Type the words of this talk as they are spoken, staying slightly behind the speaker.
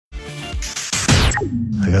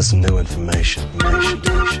I got some new information.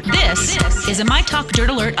 This is a My Talk Dirt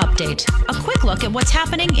Alert update. A quick look at what's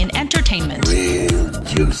happening in entertainment. Real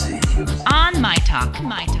juicy. On My Talk.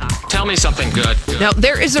 Tell me something good. Now,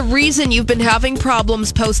 there is a reason you've been having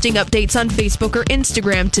problems posting updates on Facebook or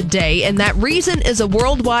Instagram today, and that reason is a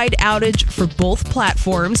worldwide outage for both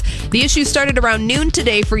platforms. The issue started around noon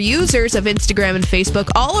today for users of Instagram and Facebook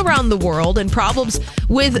all around the world, and problems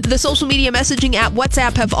with the social media messaging app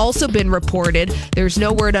WhatsApp have also been reported. There's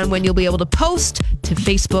no word on when you'll be able to post to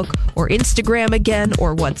Facebook or Instagram again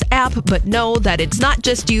or WhatsApp, but know that it's not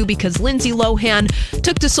just you, because Lindsay Lohan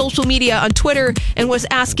took to social media on Twitter and was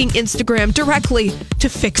asking Instagram directly to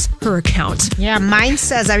fix her account. Yeah, mine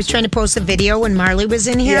says I was trying to post a video when Marley was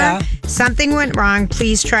in here. Yeah. Something went wrong.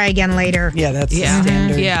 Please try again later. Yeah, that's the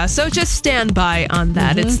standard. Yeah, so just stand by on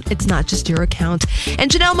that. It's not just your account.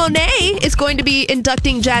 And Janelle Monae is going to be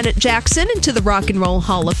inducting Janet Jackson into the Rock and Roll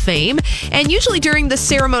Hall of Fame. And usually during the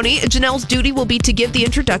ceremony, Janelle's duty will be to give the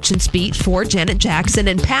introduction speech for Janet Jackson.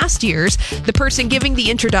 In past years, the person giving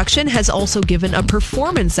the introduction has also given a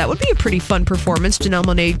performance. That would be a pretty fun performance, Janelle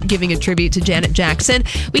Monae giving a tribute to Janet Jackson.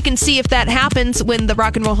 We can see if that happens when the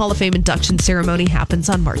Rock and Roll Hall of Fame induction ceremony happens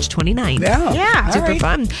on March 29th. Yeah. Super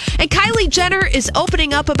fun. And Kylie Jenner is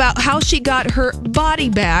opening up about how she got her body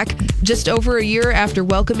back just over a year after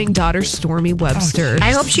welcoming daughter Stormy Webster.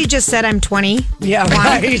 I hope she just said I'm 20. Yeah,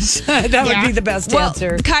 right. That would be the best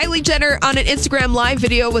answer. Kylie Jenner on an Instagram live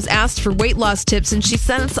video was asked for weight loss tips, and she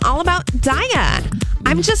said it's all about diet.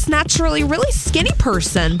 I'm just naturally a really skinny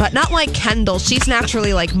person, but not like Kendall. She's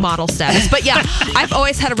naturally like model status. But yeah, I've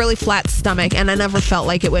always had a really flat stomach, and I never felt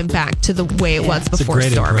like it went back to the way it was before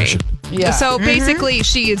Stormy. Yeah. So basically,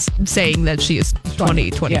 she is saying that she is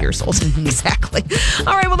 20 years old. Exactly.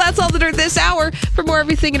 All right, well, that's all the dirt this hour. For more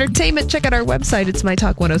everything entertainment, check out our website. It's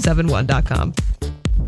mytalk1071.com.